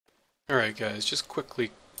Alright guys, just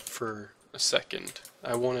quickly for a second,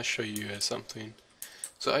 I want to show you guys something.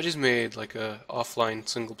 So I just made like a offline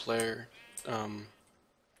single player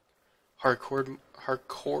hardcore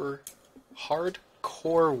hardcore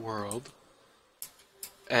hardcore world,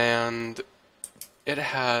 and it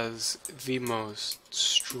has the most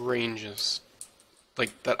strangest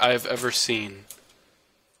like that I've ever seen.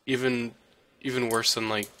 Even even worse than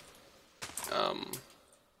like um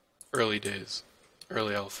early days,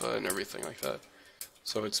 early alpha and everything like that.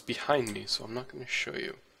 So it's behind me, so I'm not going to show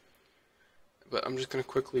you. But I'm just going to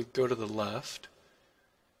quickly go to the left,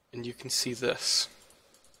 and you can see this.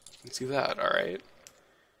 You can see that, alright?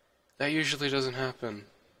 That usually doesn't happen.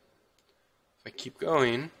 If I keep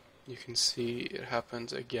going, you can see it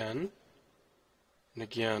happens again, and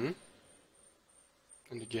again,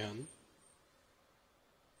 and again,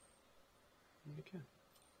 and again.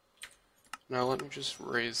 Now let me just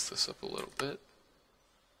raise this up a little bit.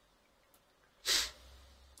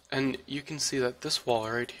 And you can see that this wall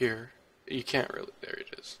right here, you can't really, there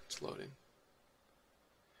it is, it's loading.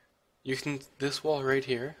 You can, this wall right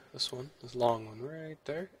here, this one, this long one right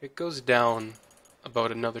there, it goes down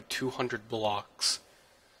about another 200 blocks.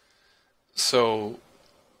 So,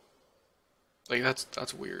 like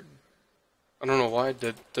that's weird. I don't know why I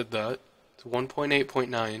did that. It's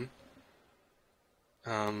 1.8.9.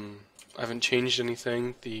 I haven't changed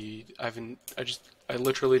anything. I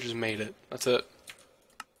literally just made it. That's it.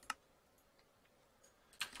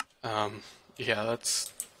 Yeah,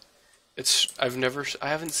 I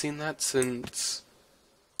haven't seen that since,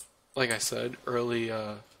 like I said, early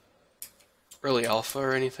alpha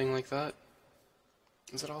or anything like that.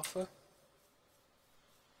 Is it alpha?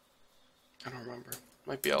 I don't remember.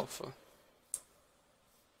 Might be alpha.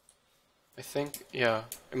 I think, yeah,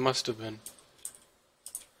 it must have been.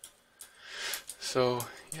 So,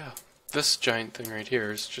 yeah, this giant thing right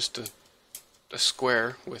here is just a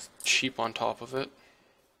square with sheep on top of it.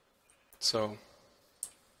 So,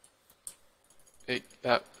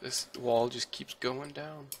 this wall just keeps going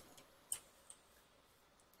down.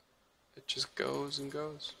 It just goes and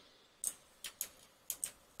goes.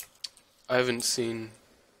 I haven't seen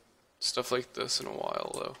stuff like this in a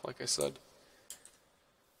while, though, like I said.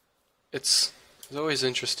 It's always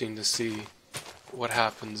interesting to see what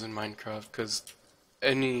happens in Minecraft, because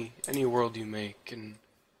any world you make, and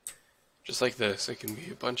just like this, it can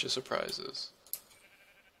be a bunch of surprises.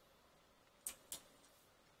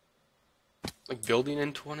 Like building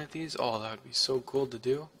into one of these, oh, that would be so cool to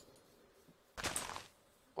do.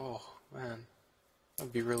 Oh, man.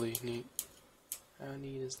 That'd be really neat. How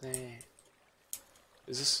neat is that?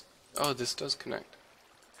 Is this... Oh, this does connect.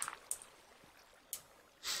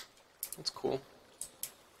 That's cool.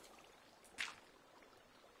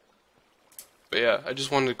 But yeah, I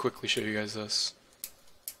just wanted to quickly show you guys this.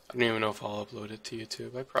 I don't even know if I'll upload it to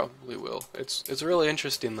YouTube. I probably will. It's really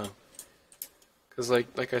interesting though. Cause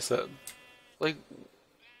like I said, like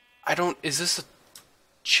is this a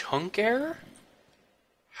chunk error?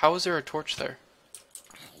 How is there a torch there?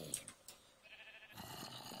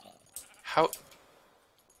 How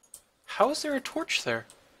is there a torch there?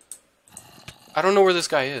 I don't know where this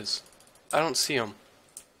guy is. I don't see him.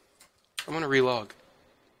 I'm gonna relog.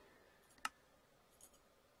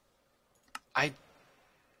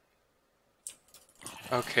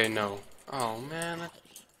 Okay, no. Oh man.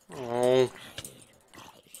 Oh.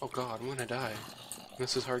 Oh god, I'm gonna die.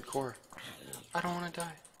 This is hardcore. I don't wanna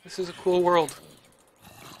die. This is a cool world.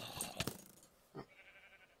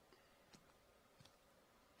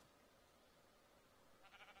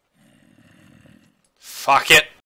 Fuck it!